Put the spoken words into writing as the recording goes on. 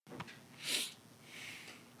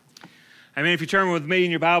I mean, if you turn with me in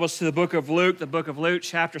your Bibles to the book of Luke,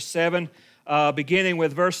 chapter 7, beginning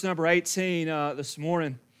with verse number 18 this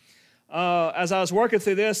morning. As I was working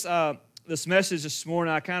through this message this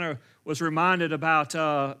morning, I kind of was reminded about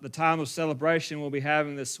the time of celebration we'll be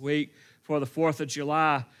having this week for the 4th of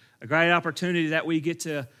July, a great opportunity that we get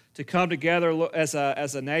to come together as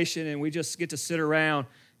a nation, and we just get to sit around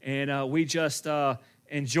and we just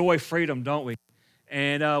enjoy freedom, don't we?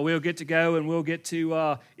 And we'll get to go and we'll get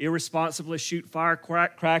to irresponsibly shoot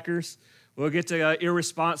firecrackers. We'll get to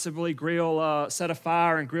irresponsibly set a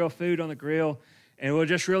fire and grill food on the grill. And we'll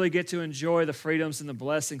just really get to enjoy the freedoms and the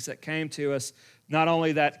blessings that came to us. Not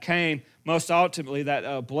only that came, most ultimately,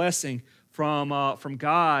 that blessing from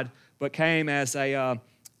God, but came as a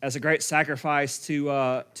great sacrifice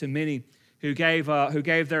to many who gave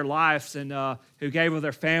their lives and who gave of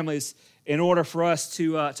their families in order for us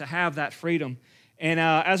to have that freedom. And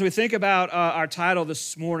as we think about our title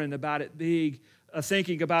this morning, about it being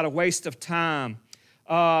thinking about a waste of time,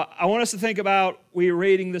 I want us to think about, we were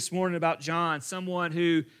reading this morning about John, someone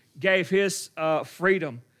who gave his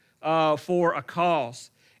freedom for a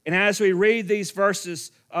cause. And as we read these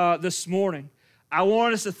verses this morning, I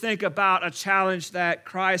want us to think about a challenge that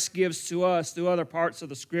Christ gives to us through other parts of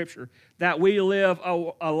the Scripture, that we live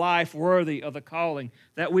a life worthy of the calling,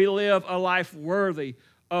 that we live a life worthy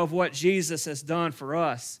of what Jesus has done for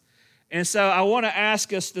us. And so I want to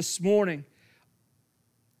ask us this morning,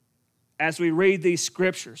 as we read these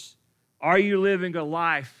scriptures, are you living a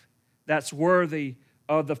life that's worthy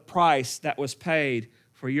of the price that was paid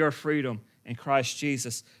for your freedom in Christ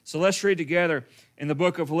Jesus? So let's read together in the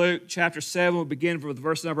book of Luke, chapter 7. We'll begin with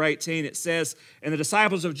verse number 18. It says, "And the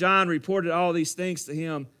disciples of John reported all these things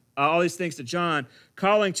to John.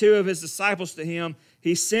 Calling two of his disciples to him,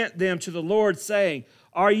 he sent them to the Lord, saying,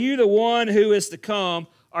 'Are you the one who is to come,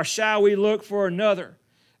 or shall we look for another?'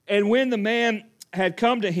 And when the man had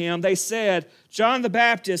come to him, they said, 'John the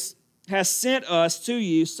Baptist has sent us to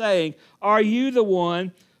you, saying, Are you the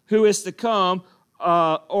one who is to come,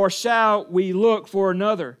 or shall we look for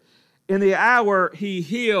another?' In the hour he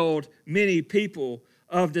healed many people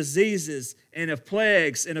of diseases and of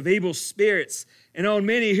plagues and of evil spirits, and on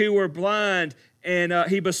many who were blind, and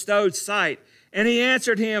he bestowed sight. And he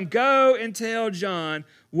answered him, 'Go and tell John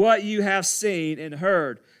what you have seen and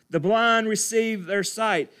heard. The blind receive their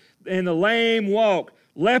sight, and the lame walk.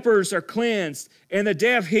 Lepers are cleansed, and the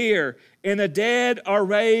deaf hear, and the dead are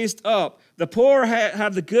raised up. The poor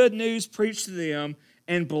have the good news preached to them,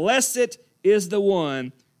 and blessed is the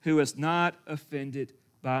one who is not offended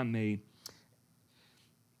by me.'"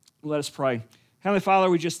 Let us pray. Heavenly Father,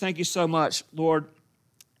 we just thank you so much, Lord,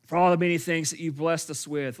 for all the many things that you've blessed us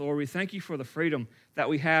with. Lord, we thank you for the freedom that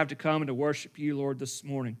we have to come and to worship you, Lord, this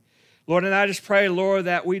morning. Lord, and I just pray, Lord,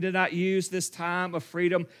 that we do not use this time of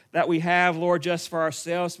freedom that we have, Lord, just for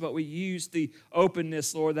ourselves, but we use the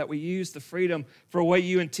openness, Lord, that we use the freedom for what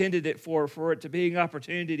you intended it for it to be an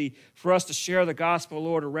opportunity for us to share the gospel,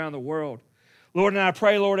 Lord, around the world. Lord, and I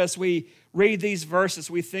pray, Lord, as we read these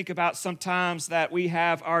verses, we think about sometimes that we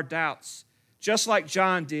have our doubts, just like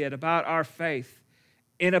John did, about our faith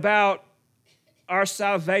and about our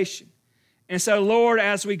salvation. And so, Lord,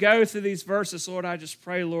 as we go through these verses, Lord, I just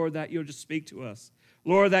pray, Lord, that you'll just speak to us.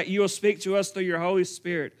 Lord, that you will speak to us through your Holy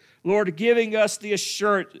Spirit. Lord, giving us the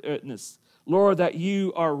assuredness, Lord, that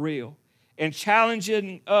you are real and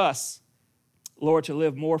challenging us, Lord, to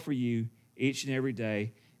live more for you each and every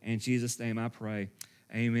day. In Jesus' name I pray.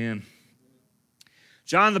 Amen.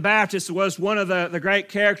 John the Baptist was one of the great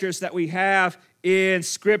characters that we have in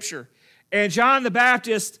Scripture. And John the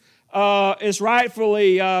Baptist is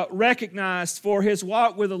rightfully recognized for his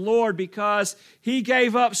walk with the Lord because he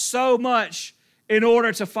gave up so much in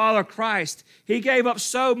order to follow Christ. He gave up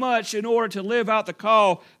so much in order to live out the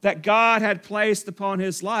call that God had placed upon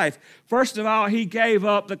his life. First of all, he gave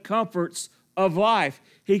up the comforts of life.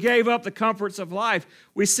 He gave up the comforts of life.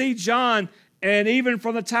 We see John, and even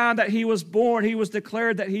from the time that he was born, he was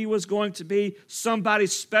declared that he was going to be somebody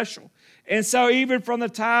special. And so even from the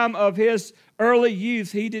time of his early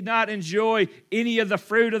youth, he did not enjoy any of the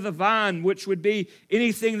fruit of the vine, which would be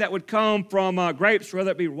anything that would come from grapes,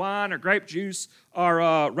 whether it be wine or grape juice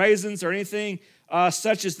or raisins or anything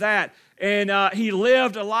such as that. And he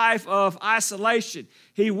lived a life of isolation.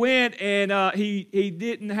 He went and he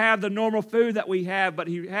didn't have the normal food that we have, but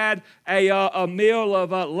he had a meal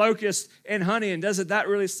of locusts and honey. And doesn't that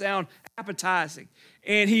really sound appetizing?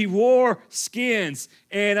 And he wore skins.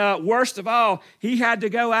 And worst of all, he had to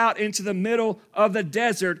go out into the middle of the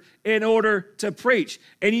desert in order to preach.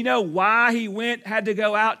 And you know why he had to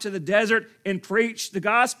go out to the desert and preach the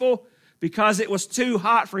gospel? Because it was too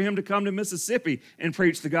hot for him to come to Mississippi and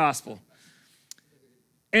preach the gospel.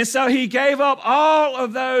 And so he gave up all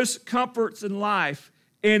of those comforts in life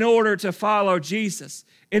in order to follow Jesus,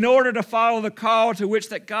 in order to follow the call to which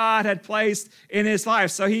that God had placed in his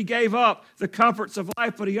life. So he gave up the comforts of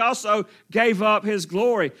life, but he also gave up his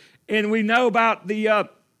glory. And we know about the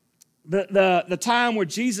time where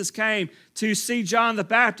Jesus came to see John the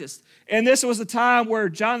Baptist. And this was the time where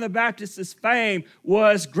John the Baptist's fame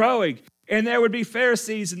was growing. And there would be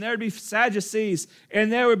Pharisees, and there would be Sadducees, and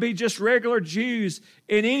there would be just regular Jews,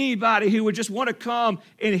 and anybody who would just want to come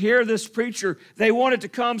and hear this preacher. They wanted to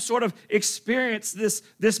come sort of experience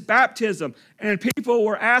this baptism. And people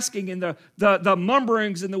were asking, and the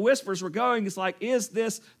mumblings and the whispers were going, it's like, is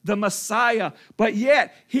this the Messiah? But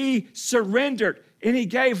yet, he surrendered, and he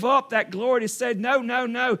gave up that glory. He said,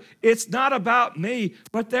 no, it's not about me,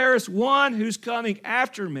 but there is one who's coming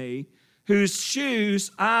after me, whose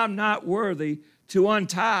shoes I'm not worthy to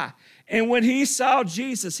untie. And when he saw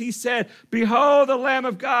Jesus, he said, behold the Lamb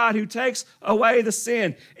of God who takes away the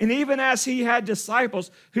sin. And even as he had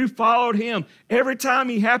disciples who followed him, every time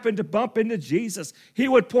he happened to bump into Jesus, he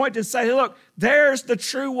would point and say, look, there's the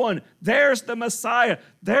true one. There's the Messiah.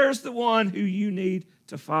 There's the one who you need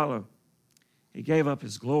to follow. He gave up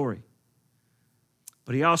his glory,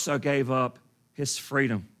 but he also gave up his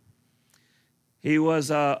freedom. He was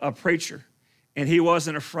a preacher, and he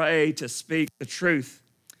wasn't afraid to speak the truth.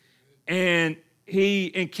 And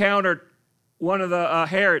he encountered one of the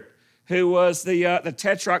Herod, who was the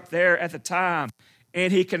tetrarch there at the time,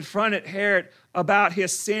 and he confronted Herod about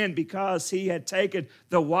his sin because he had taken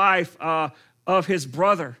the wife of his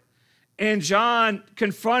brother. And John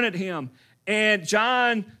confronted him. And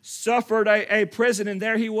John suffered a prison, and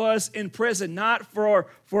there he was in prison, not for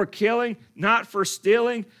killing, not for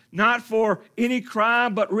stealing, not for any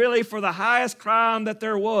crime, but really for the highest crime that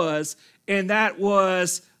there was, and that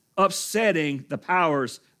was upsetting the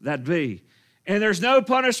powers that be. And there's no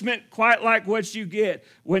punishment quite like what you get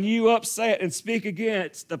when you upset and speak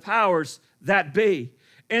against the powers that be.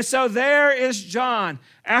 And so there is John,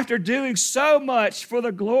 after doing so much for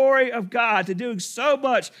the glory of God, to doing so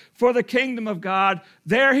much for the kingdom of God,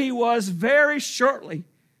 there he was very shortly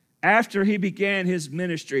after he began his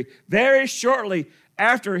ministry, very shortly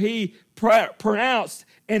after he pronounced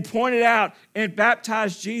and pointed out and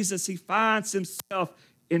baptized Jesus, he finds himself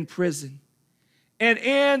in prison. And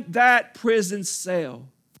in that prison cell,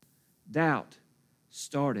 doubt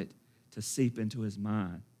started to seep into his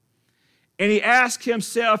mind. And he asked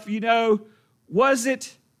himself, was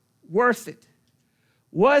it worth it?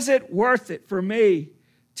 Was it worth it for me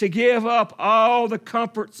to give up all the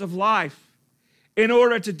comforts of life in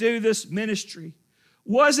order to do this ministry?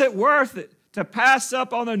 Was it worth it to pass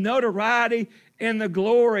up on the notoriety and the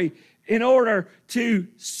glory in order to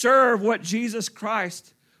serve what Jesus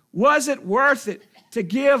Christ? Was it worth it to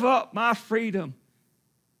give up my freedom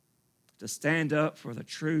to stand up for the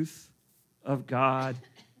truth of God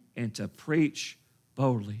and to preach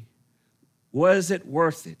boldly? Was it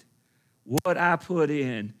worth it? What I put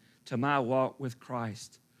in to my walk with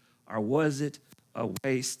Christ? Or was it a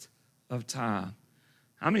waste of time?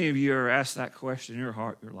 How many of you are asked that question in your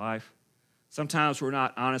heart, your life? Sometimes we're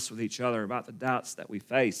not honest with each other about the doubts that we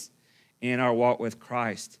face in our walk with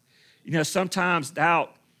Christ. Sometimes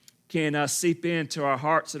doubt can seep into our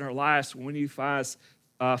hearts and our lives when you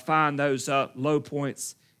find those low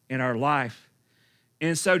points in our life.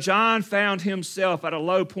 And so John found himself at a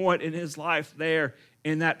low point in his life there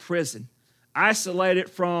in that prison, isolated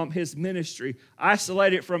from his ministry,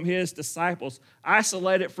 isolated from his disciples,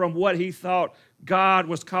 isolated from what he thought God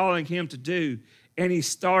was calling him to do. And he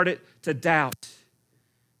started to doubt.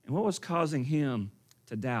 And what was causing him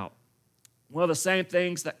to doubt? Well, the same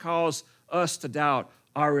things that cause us to doubt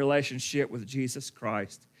our relationship with Jesus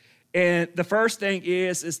Christ. And the first thing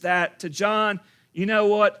is that to John, you know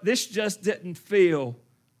what? This just didn't feel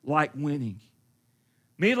like winning.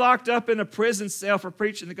 Me locked up in a prison cell for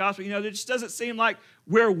preaching the gospel, it just doesn't seem like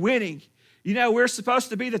we're winning. We're supposed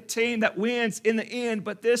to be the team that wins in the end,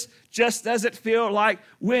 but this just doesn't feel like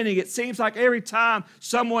winning. It seems like every time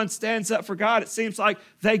someone stands up for God, it seems like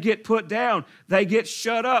they get put down, they get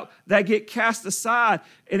shut up, they get cast aside.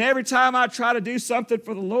 And every time I try to do something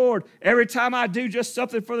for the Lord, every time I do just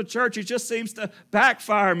something for the church, it just seems to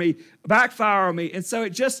backfire on me. And so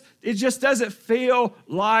it just doesn't feel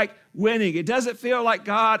like winning. It doesn't feel like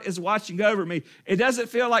God is watching over me. It doesn't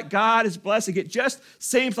feel like God is blessing. It just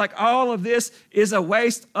seems like all of this is a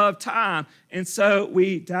waste of time. And so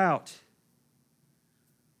we doubt.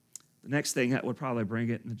 The next thing that would probably bring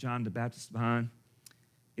it in the John the Baptist mind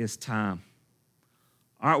is time.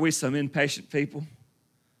 Aren't we some impatient people?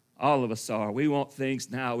 All of us are. We want things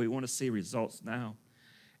now. We want to see results now.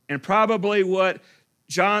 And probably what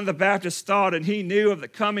John the Baptist thought, and he knew of the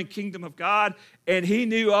coming kingdom of God, and he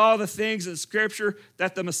knew all the things in Scripture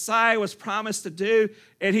that the Messiah was promised to do.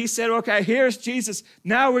 And he said, okay, here's Jesus.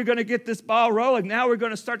 Now we're going to get this ball rolling. Now we're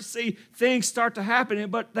going to start to see things start to happen.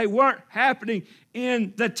 But they weren't happening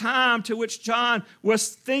in the time to which John was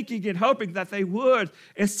thinking and hoping that they would.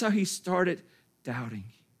 And so he started doubting.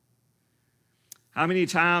 How many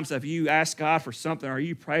times have you asked God for something, or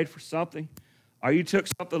you prayed for something, or you took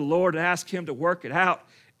something to the Lord and asked him to work it out,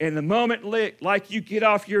 and the moment like you get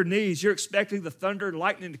off your knees, you're expecting the thunder and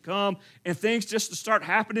lightning to come and things just to start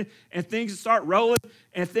happening and things to start rolling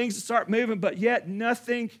and things to start moving, but yet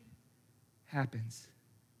nothing happens.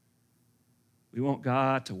 We want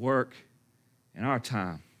God to work in our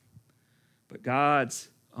time, but God's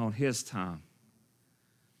on his time.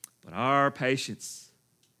 But our patience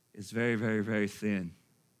is very, very, very thin.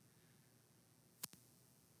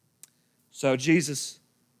 So Jesus,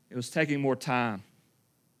 it was taking more time.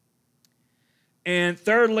 And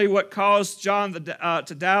thirdly, what caused John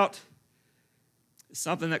to doubt is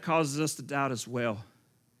something that causes us to doubt as well.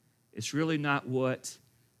 It's really not what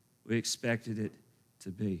we expected it to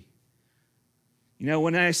be. You know,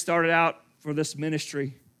 when I started out for this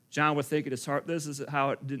ministry, John would think in his heart, this is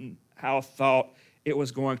how I thought it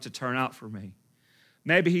was going to turn out for me.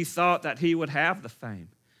 Maybe he thought that he would have the fame.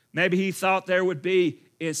 Maybe he thought there would be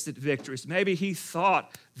instant victories. Maybe he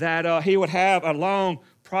thought that he would have a long,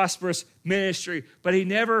 prosperous ministry, but he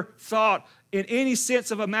never thought in any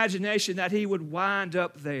sense of imagination that he would wind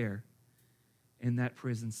up there in that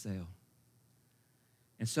prison cell.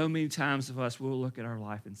 And so many times of us will look at our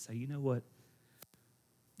life and say, you know what?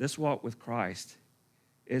 This walk with Christ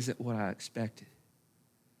isn't what I expected.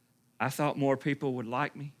 I thought more people would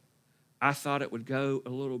like me. I thought it would go a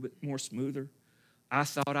little bit more smoother. I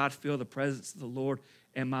thought I'd feel the presence of the Lord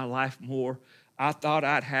in my life more. I thought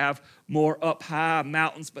I'd have more up high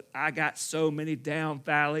mountains, but I got so many down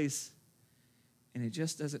valleys. And it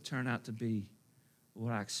just doesn't turn out to be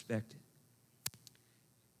what I expected.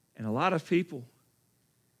 And a lot of people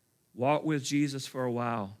walk with Jesus for a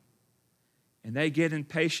while, and they get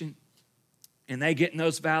impatient, and they get in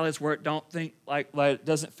those valleys where it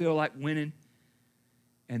doesn't feel like winning.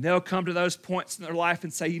 And they'll come to those points in their life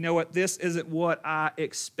and say, you know what, this isn't what I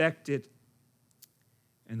expected.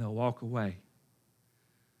 And they'll walk away.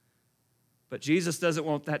 But Jesus doesn't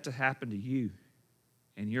want that to happen to you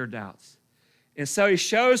and your doubts. And so he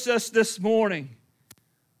shows us this morning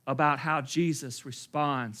about how Jesus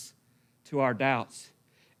responds to our doubts.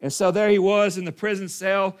 And so there he was in the prison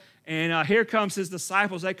cell, and here comes his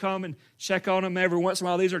disciples. They come and check on him every once in a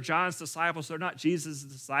while. These are John's disciples. They're not Jesus'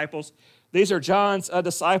 disciples. These are John's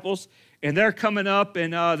disciples, and they're coming up,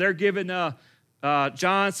 and they're giving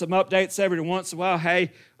John some updates every once in a while.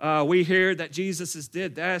 Hey, we hear that Jesus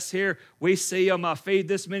did this. Here we see him feed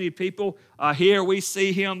this many people. Here we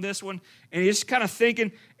see him this one. And he's kind of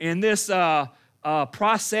thinking in this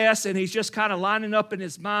process, and he's just kind of lining up in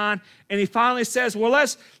his mind. And he finally says, well,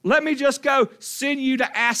 let me just go send you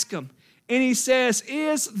to ask him. And he says,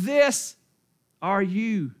 are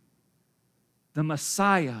you the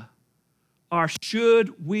Messiah? Or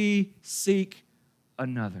should we seek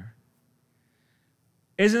another?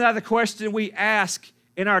 Isn't that the question we ask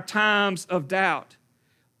in our times of doubt?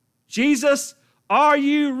 Jesus, are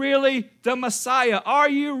you really the Messiah? Are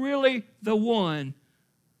you really the one?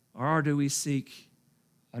 Or do we seek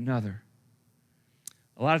another?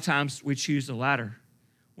 A lot of times we choose the latter.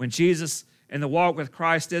 When Jesus and the walk with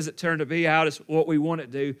Christ doesn't turn to be out as what we want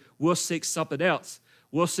it to do, we'll seek something else.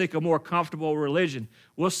 We'll seek a more comfortable religion.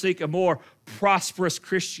 We'll seek a more prosperous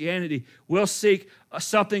Christianity. We'll seek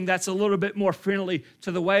something that's a little bit more friendly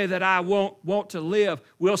to the way that I want to live.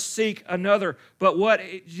 We'll seek another. But what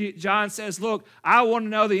John says, look, I want to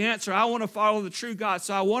know the answer. I want to follow the true God.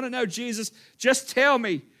 So I want to know, Jesus, just tell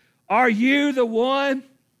me, are you the one,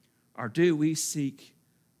 or do we seek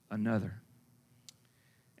another?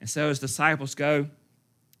 And so his disciples go,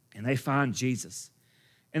 and they find Jesus.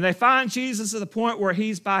 And they find Jesus at the point where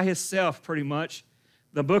he's by himself, pretty much.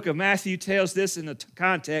 The book of Matthew tells this in the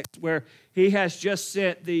context where he has just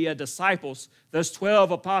sent the disciples, those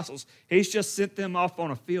 12 apostles. He's just sent them off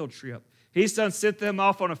on a field trip. He's sent them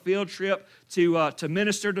off on a field trip to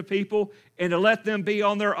minister to people and to let them be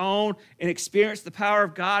on their own and experience the power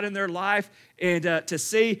of God in their life and to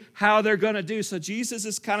see how they're going to do. So Jesus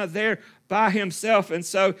is kind of there by himself. And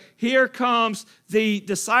so here comes the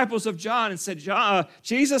disciples of John and said,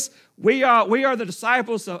 Jesus, we are the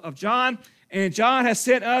disciples of John, and John has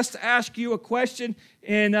sent us to ask you a question,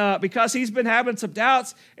 and because he's been having some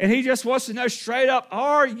doubts, and he just wants to know straight up,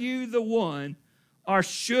 are you the one, or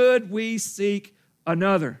should we seek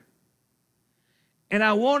another? And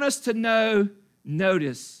I want us to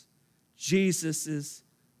notice Jesus'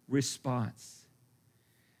 response.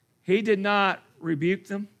 He did not rebuke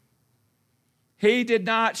them. He did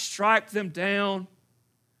not strike them down.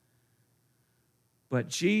 But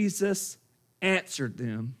Jesus answered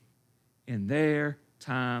them in their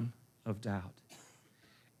time of doubt.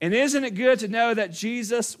 And isn't it good to know that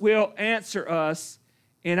Jesus will answer us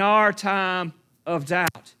in our time of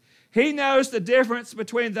doubt? He knows the difference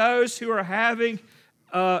between those who are having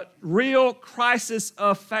a real crisis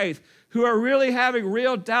of faith, who are really having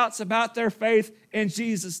real doubts about their faith in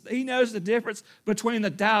Jesus. He knows the difference between the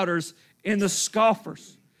doubters and the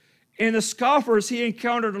scoffers. And the scoffers he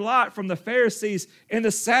encountered a lot from the Pharisees and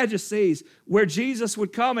the Sadducees, where Jesus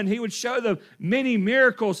would come and he would show them many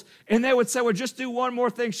miracles. And they would say, well, just do one more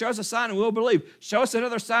thing. Show us a sign and we'll believe. Show us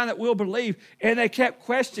another sign that we'll believe. And they kept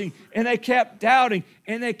questioning and they kept doubting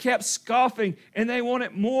and they kept scoffing and they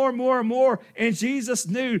wanted more and more and more. And Jesus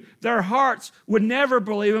knew their hearts would never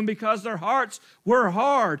believe him because their hearts were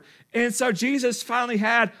hard. And so Jesus finally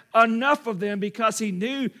had enough of them because he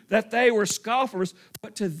knew that they were scoffers.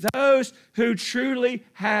 But to those who truly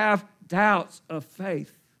have doubts of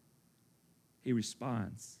faith, he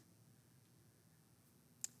responds.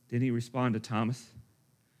 Didn't he respond to Thomas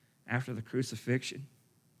after the crucifixion?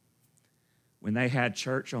 When they had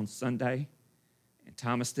church on Sunday and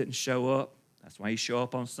Thomas didn't show up, that's why he showed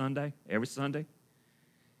up on Sunday, every Sunday,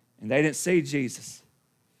 and they didn't see Jesus.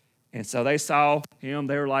 And so they saw him.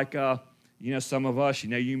 They were like, some of us,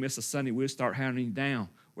 you miss a Sunday, we'll start hounding you down.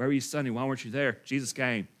 Where were you Sunday? Why weren't you there? Jesus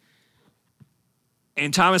came.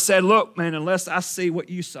 And Thomas said, look, man, unless I see what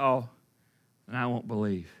you saw, then I won't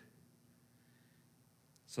believe.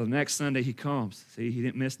 So the next Sunday he comes. See, he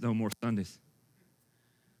didn't miss no more Sundays.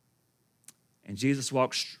 And Jesus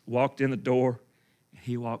walked in the door, and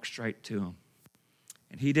he walked straight to him.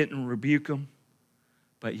 And he didn't rebuke him,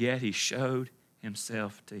 but yet he showed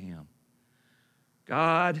himself to him.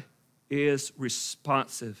 God is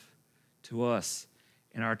responsive to us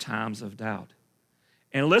in our times of doubt.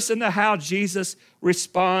 And listen to how Jesus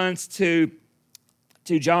responds to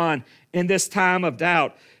John in this time of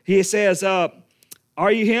doubt. He says,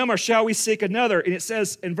 are you him or shall we seek another? And it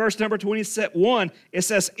says in verse number 21, it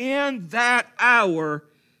says, in that hour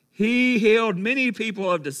he healed many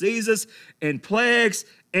people of diseases and plagues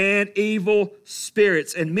and evil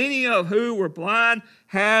spirits, and many of who were blind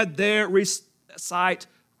had their sight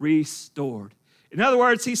restored. In other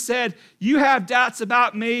words, he said, you have doubts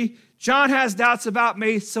about me. John has doubts about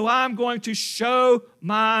me, so I'm going to show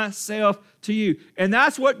myself to you. And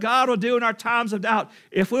that's what God will do in our times of doubt.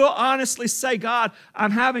 If we'll honestly say, God, I'm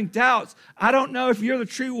having doubts. I don't know if you're the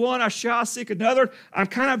true one. I shall seek another. I'm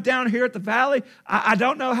kind of down here at the valley. I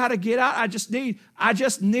don't know how to get out. I just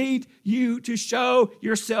need you to show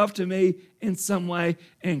yourself to me in some way.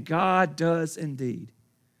 And God does indeed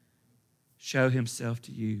show himself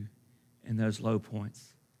to you in those low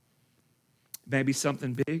points. Maybe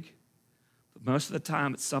something big, but most of the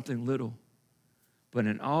time it's something little. But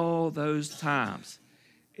in all those times,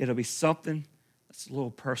 it'll be something that's a little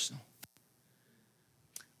personal.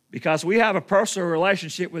 Because we have a personal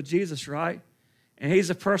relationship with Jesus, right? And he's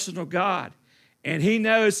a personal God. And he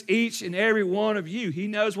knows each and every one of you. He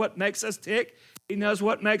knows what makes us tick. He knows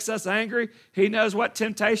what makes us angry. He knows what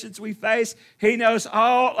temptations we face. He knows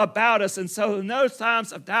all about us. And so in those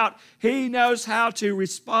times of doubt, he knows how to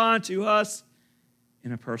respond to us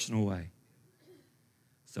in a personal way.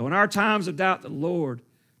 So in our times of doubt, the Lord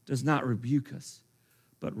does not rebuke us,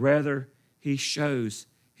 but rather he shows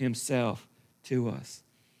himself to us.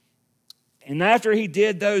 And after he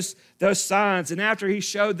did those signs, and after he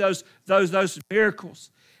showed those miracles,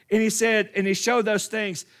 and he said, and he showed those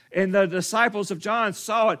things, and the disciples of John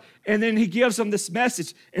saw it, and then he gives them this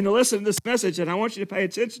message. And to listen to this message, and I want you to pay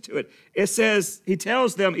attention to it. It says, he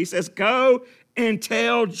tells them, he says, go and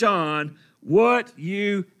tell John what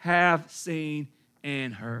you have seen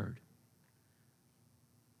and heard.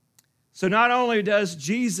 So not only does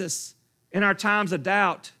Jesus, in our times of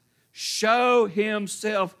doubt, show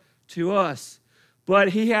himself to us, but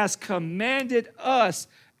he has commanded us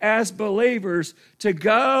as believers to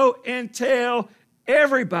go and tell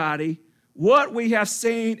everybody what we have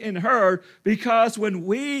seen and heard, because when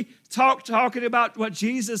we talking about what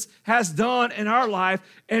Jesus has done in our life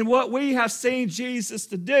and what we have seen Jesus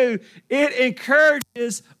to do, it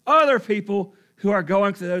encourages other people who are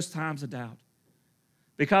going through those times of doubt.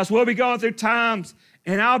 Because we'll be going through times,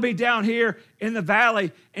 and I'll be down here in the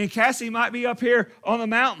valley, and Cassie might be up here on the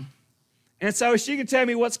mountain. And so she can tell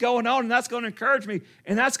me what's going on, and that's going to encourage me,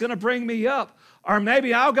 and that's going to bring me up. Or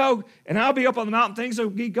maybe I'll go and I'll be up on the mountain. Things will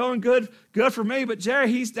be going good for me. But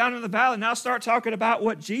Jerry, he's down in the valley. And I'll start talking about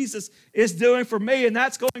what Jesus is doing for me. And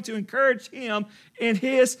that's going to encourage him in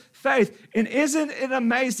his faith. And isn't it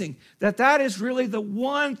amazing that that is really the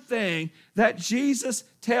one thing that Jesus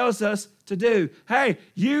tells us to do? Hey,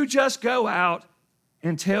 you just go out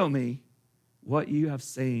and tell me what you have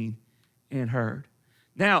seen and heard.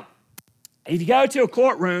 Now, if you go to a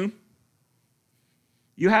courtroom,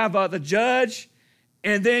 you have the judge,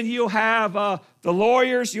 and then you'll have the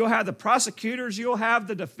lawyers, you'll have the prosecutors, you'll have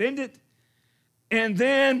the defendant, and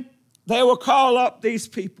then they will call up these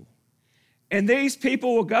people. And these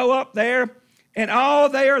people will go up there, and all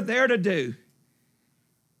they are there to do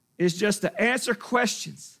is just to answer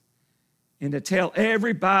questions and to tell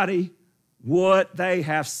everybody what they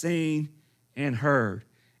have seen and heard.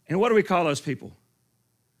 And what do we call those people?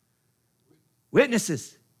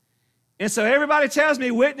 Witnesses. And so everybody tells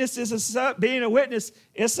me being a witness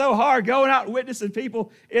is so hard. Going out and witnessing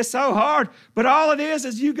people is so hard. But all it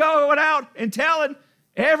is you going out and telling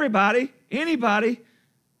everybody, anybody,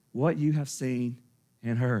 what you have seen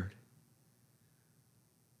and heard.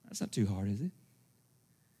 That's not too hard, is it?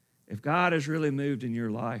 If God has really moved in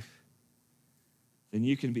your life, then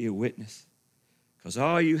you can be a witness. Because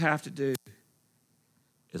all you have to do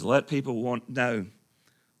is let people know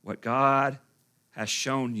what God has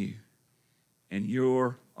shown you in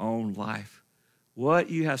your own life, what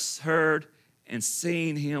you have heard and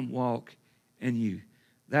seen him walk in you.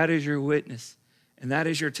 That is your witness, and that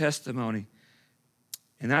is your testimony,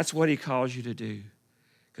 and that's what he calls you to do.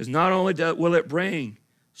 Because not only will it bring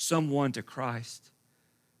someone to Christ,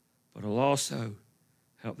 but it'll also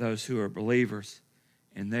help those who are believers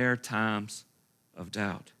in their times of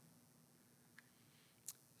doubt.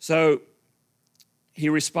 So he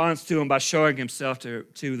responds to them by showing himself to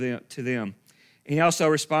them. And he also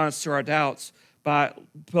responds to our doubts by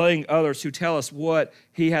putting others who tell us what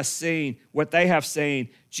he has seen, what they have seen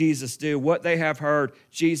Jesus do, what they have heard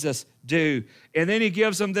Jesus do. And then he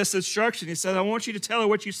gives them this instruction. He says, I want you to tell her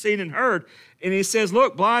what you've seen and heard. And he says,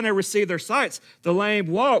 look, blind have received their sights, the lame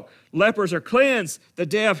walk, lepers are cleansed, the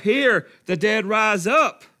deaf hear, the dead rise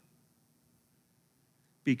up.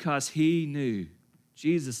 Because he knew,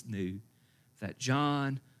 Jesus knew, that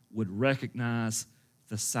John would recognize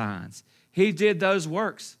the signs. He did those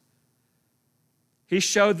works. He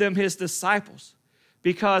showed them his disciples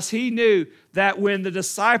because he knew that when the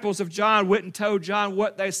disciples of John went and told John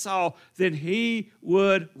what they saw, then he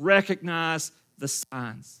would recognize the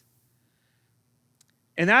signs.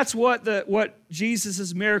 And that's what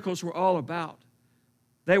Jesus' miracles were all about.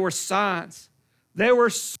 They were signs. They were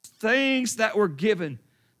things that were given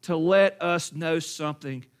to let us know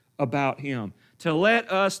something about him, to let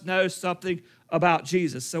us know something about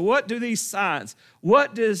Jesus. So what do these signs,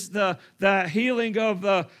 what does the healing of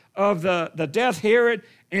the deaf hearing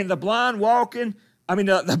and the blind walking,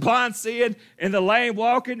 the blind seeing and the lame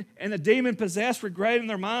walking and the demon possessed regretting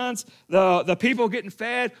their minds, the people getting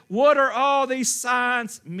fed, what are all these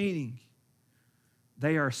signs meaning?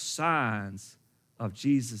 They are signs of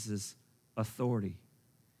Jesus' authority.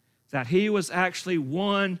 That he was actually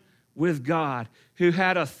one with God, who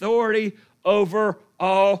had authority over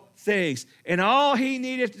all things. And all he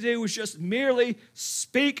needed to do was just merely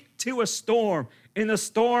speak to a storm, and the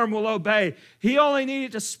storm will obey. He only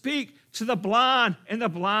needed to speak to the blind, and the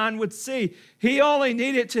blind would see. He only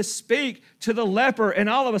needed to speak to the leper, and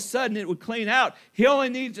all of a sudden it would clean out. He only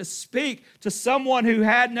needed to speak to someone who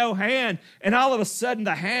had no hand, and all of a sudden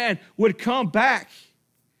the hand would come back.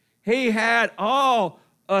 He had all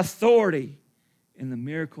authority. And the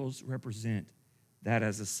miracles represent that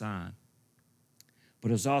as a sign.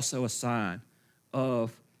 But it's also a sign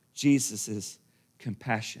of Jesus'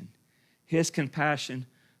 compassion. His compassion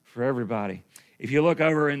for everybody. If you look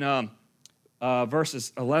over in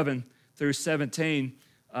verses 11 through 17,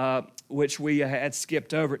 which we had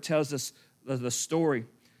skipped over, it tells us the story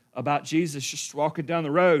about Jesus just walking down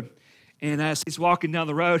the road. And as he's walking down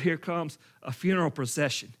the road, here comes a funeral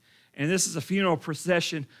procession. And this is a funeral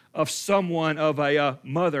procession of someone, of a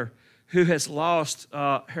mother who has lost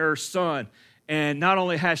her son. And not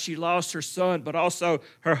only has she lost her son, but also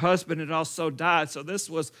her husband had also died. So this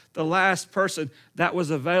was the last person that was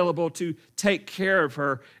available to take care of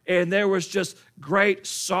her. And there was just great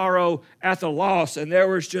sorrow at the loss. And there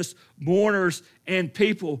was just mourners and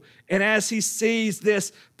people. And as he sees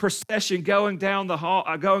this procession going down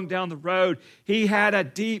the road, he had a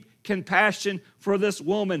deep compassion for this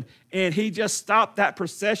woman. And he just stopped that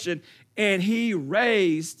procession and he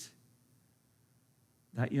raised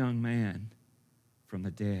that young man from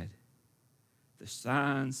the dead. The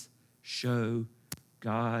signs show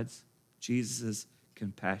God's Jesus'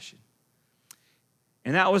 compassion.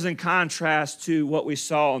 And that was in contrast to what we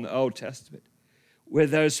saw in the Old Testament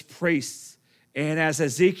with those priests. And as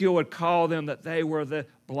Ezekiel would call them, that they were the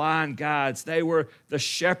blind guides. They were the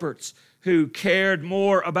shepherds who cared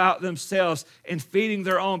more about themselves and feeding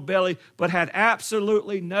their own belly, but had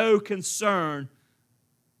absolutely no concern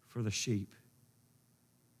for the sheep.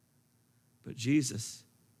 But Jesus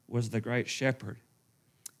was the great shepherd,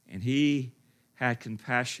 and he had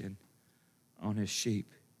compassion on his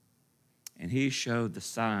sheep. And he showed the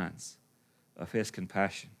signs of his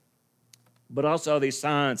compassion. But also these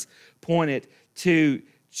signs pointed to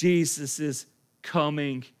Jesus'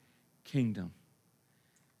 coming kingdom.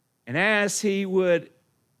 And as he would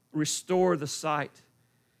restore the sight,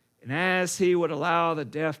 and as he would allow the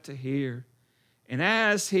deaf to hear, and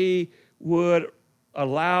as he would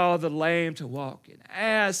allow the lame to walk, and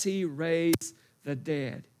as he raised the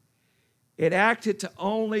dead, it acted to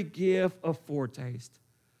only give a foretaste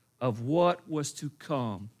of what was to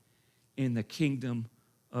come in the kingdom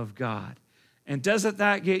of God. And doesn't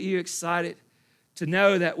that get you excited to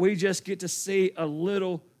know that we just get to see a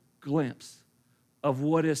little glimpse of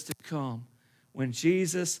what is to come when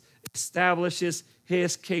Jesus establishes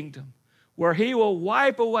his kingdom, where he will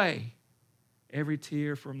wipe away every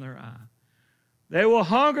tear from their eye. They will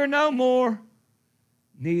hunger no more,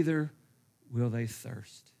 neither will they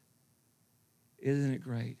thirst. Isn't it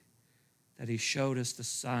great that he showed us the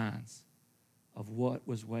signs of what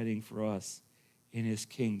was waiting for us in his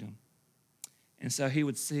kingdom? And so he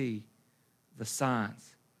would see the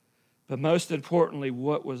signs. But most importantly,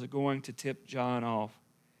 what was going to tip John off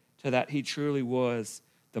to that he truly was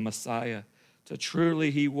the Messiah, to truly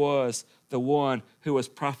he was the one who was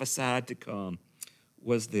prophesied to come,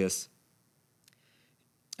 was this.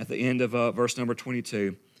 At the end of verse number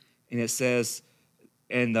 22, and it says,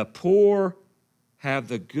 "And the poor have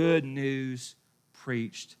the good news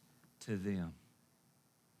preached to them."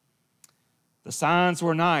 The signs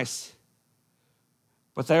were nice,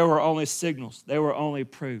 but they were only signals. They were only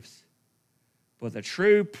proofs. But the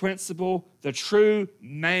true principle, the true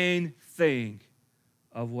main thing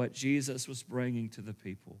of what Jesus was bringing to the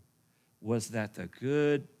people was that the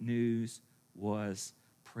good news was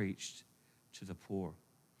preached to the poor.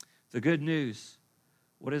 The good news.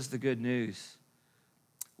 What is the good news?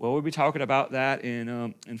 Well, we'll be talking about that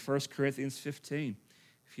in 1 Corinthians 15,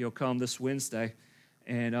 if you'll come this Wednesday,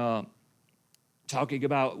 and talking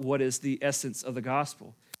about what is the essence of the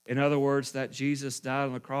gospel. In other words, that Jesus died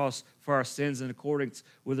on the cross for our sins in accordance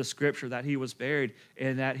with the Scripture, that he was buried,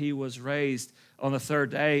 and that he was raised on the third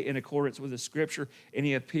day in accordance with the Scripture, and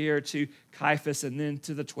he appeared to Caiaphas and then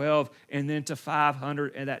to the 12 and then to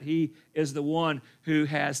 500, and that he is the one who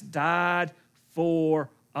has died for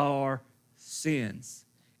our sins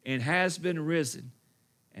and has been risen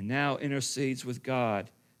and now intercedes with God,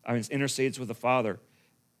 intercedes with the Father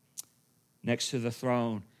next to the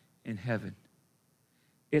throne in heaven.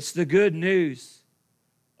 It's the good news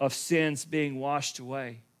of sins being washed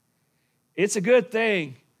away. It's a good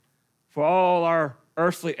thing for all our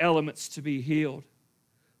earthly elements to be healed.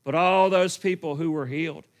 But all those people who were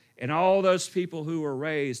healed and all those people who were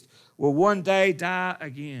raised will one day die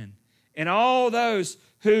again. And all those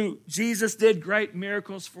who Jesus did great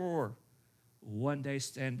miracles for will one day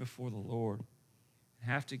stand before the Lord and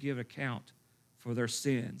have to give account for their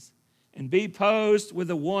sins and be posed with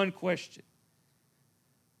the one question: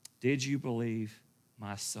 did you believe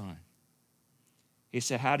my son? He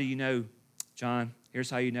said, how do you know, John? Here's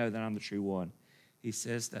how you know that I'm the true one. He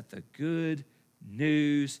says that the good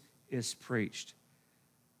news is preached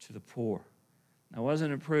to the poor. Now, it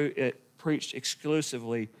wasn't preached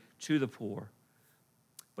exclusively to the poor,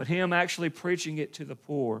 but him actually preaching it to the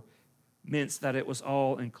poor meant that it was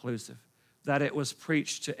all inclusive, that it was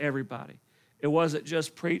preached to everybody. It wasn't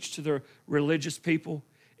just preached to the religious people.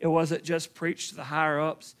 It wasn't just preached to the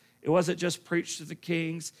higher-ups. It wasn't just preached to the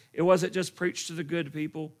kings. It wasn't just preached to the good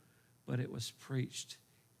people, but it was preached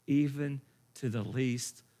even to the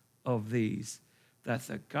least of these, that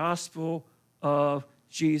the gospel of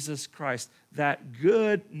Jesus Christ, that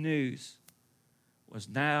good news, was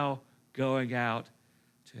now going out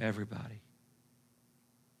to everybody.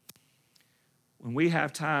 When we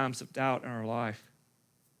have times of doubt in our life,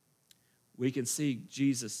 we can see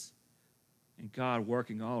Jesus and God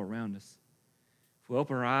working all around us. If we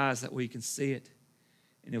open our eyes, that we can see it.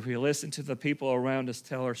 And if we listen to the people around us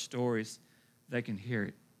tell our stories, they can hear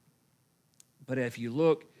it. But if you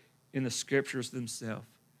look in the scriptures themselves,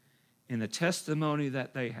 in the testimony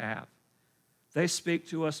that they have, they speak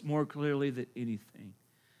to us more clearly than anything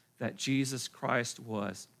that Jesus Christ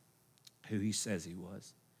was who he says he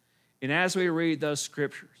was. And as we read those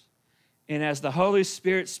scriptures, And as the Holy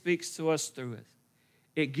Spirit speaks to us through it,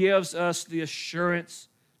 it gives us the assurance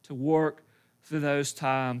to work through those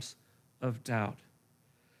times of doubt.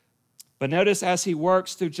 But notice as he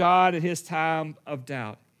works through John in his time of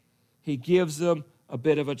doubt, he gives them a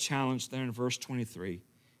bit of a challenge there in verse 23.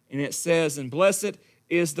 And it says, and blessed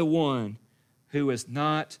is the one who is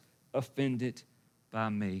not offended by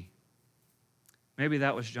me. Maybe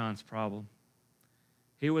that was John's problem.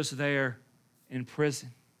 He was there in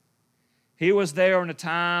prison. He was there in a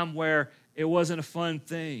time where it wasn't a fun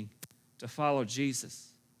thing to follow Jesus.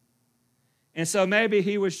 And so maybe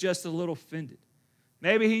he was just a little offended.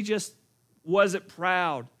 Maybe he just wasn't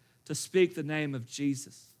proud to speak the name of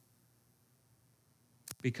Jesus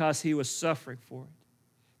because he was suffering for it,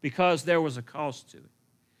 because there was a cost to it.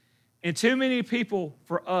 And too many people,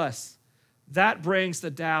 for us, that brings the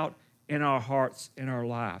doubt in our hearts, in our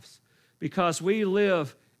lives, because we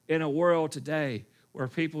live in a world today where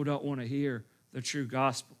people don't want to hear the true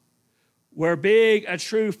gospel, where being a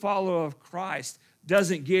true follower of Christ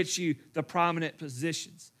doesn't get you the prominent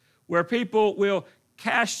positions, where people will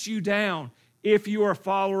cast you down if you are a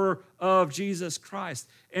follower of Jesus Christ.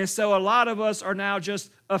 And so a lot of us are now just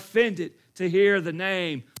offended to hear the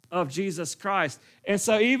name of Jesus Christ. And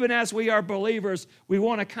so even as we are believers, we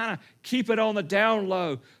want to kind of keep it on the down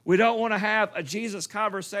low. We don't want to have a Jesus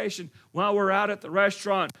conversation while we're out at the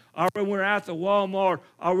restaurant or when we're at the Walmart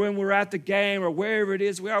or when we're at the game or wherever it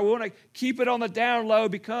is we are. We want to keep it on the down low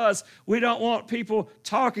because we don't want people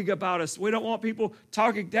talking about us. We don't want people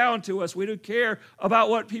talking down to us. We don't care about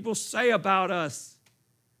what people say about us.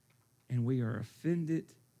 And we are offended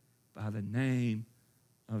by the name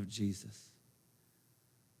of Jesus.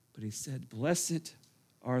 But he said, blessed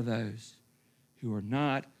are those who are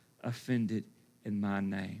not offended in my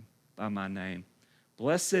name, by my name.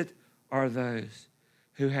 Blessed are those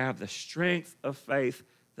who have the strength of faith,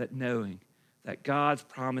 that knowing that God's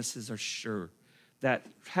promises are sure, that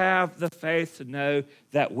have the faith to know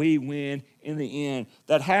that we win in the end,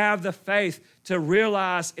 that have the faith to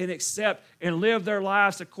realize and accept and live their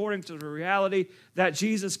lives according to the reality that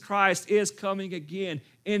Jesus Christ is coming again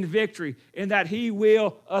in victory and that he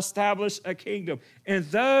will establish a kingdom. And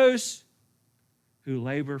those who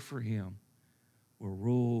labor for him will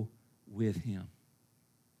rule with him.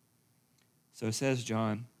 So it says,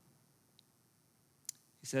 John,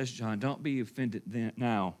 don't be offended then,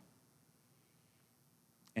 now,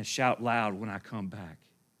 and shout loud when I come back.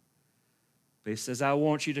 But he says, I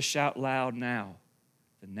want you to shout loud now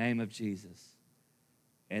the name of Jesus,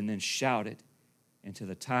 and then shout it into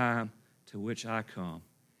the time to which I come,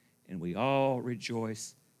 and we all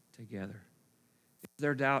rejoice together. Is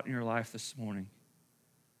there doubt in your life this morning?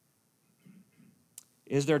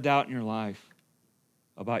 Is there doubt in your life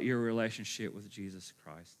about your relationship with Jesus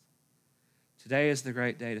Christ? Today is the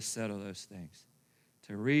great day to settle those things,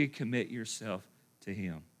 to recommit yourself to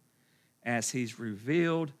him as he's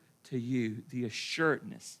revealed to you the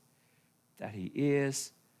assuredness that he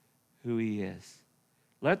is who he is.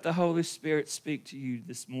 Let the Holy Spirit speak to you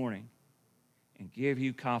this morning and give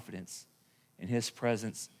you confidence in his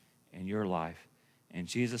presence in your life. In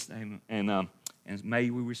Jesus' name, and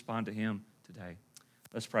may we respond to him today.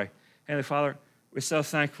 Let's pray. Heavenly Father, we're so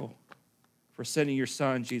thankful for sending your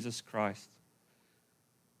Son, Jesus Christ.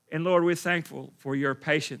 And Lord, we're thankful for your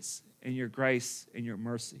patience and your grace and your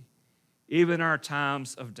mercy, even in our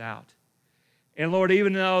times of doubt. And Lord,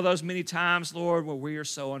 even though those many times, Lord, where we are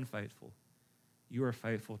so unfaithful, you are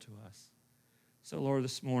faithful to us. So Lord,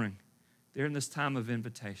 this morning, during this time of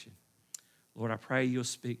invitation, Lord, I pray you'll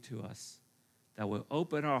speak to us, that we'll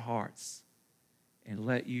open our hearts and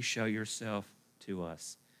let you show yourself to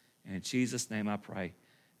us. And in Jesus' name I pray,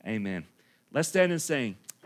 amen. Let's stand and sing.